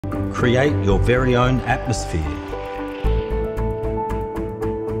create your very own atmosphere.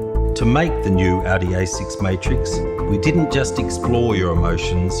 To make the new Audi A6 Matrix, we didn't just explore your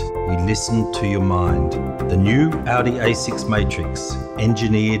emotions, we listened to your mind. The new Audi A6 Matrix,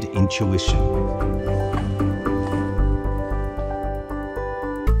 engineered intuition.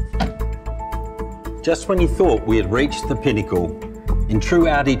 Just when you thought we had reached the pinnacle, in true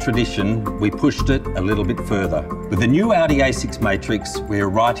Audi tradition, we pushed it a little bit further. With the new Audi A6 Matrix, we are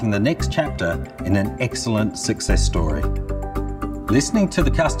writing the next chapter in an excellent success story. Listening to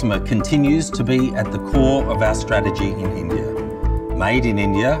the customer continues to be at the core of our strategy in India. Made in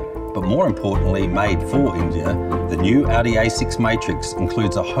India, but more importantly, made for India, the new Audi A6 Matrix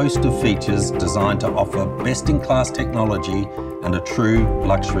includes a host of features designed to offer best-in-class technology and a true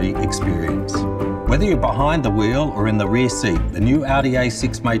luxury experience. Whether you're behind the wheel or in the rear seat, the new Audi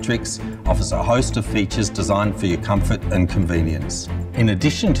A6 Matrix offers a host of features designed for your comfort and convenience. In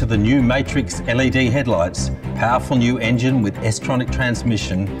addition to the new Matrix LED headlights, powerful new engine with S-tronic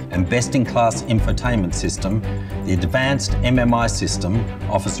transmission and best-in-class infotainment system, the advanced MMI system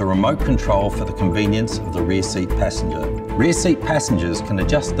offers a remote control for the convenience of the rear seat passenger. Rear seat passengers can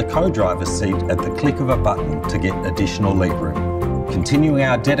adjust the co-driver's seat at the click of a button to get additional legroom. Continuing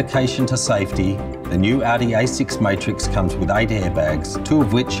our dedication to safety, the new Audi A6 Matrix comes with 8 airbags, 2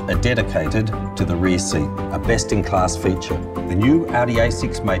 of which are dedicated to the rear seat, a best-in-class feature. The new Audi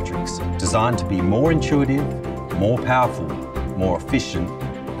A6 Matrix, designed to be more intuitive, more powerful, more efficient,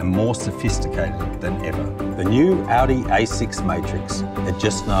 and more sophisticated than ever. The new Audi A6 Matrix, it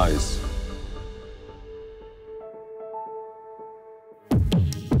just knows.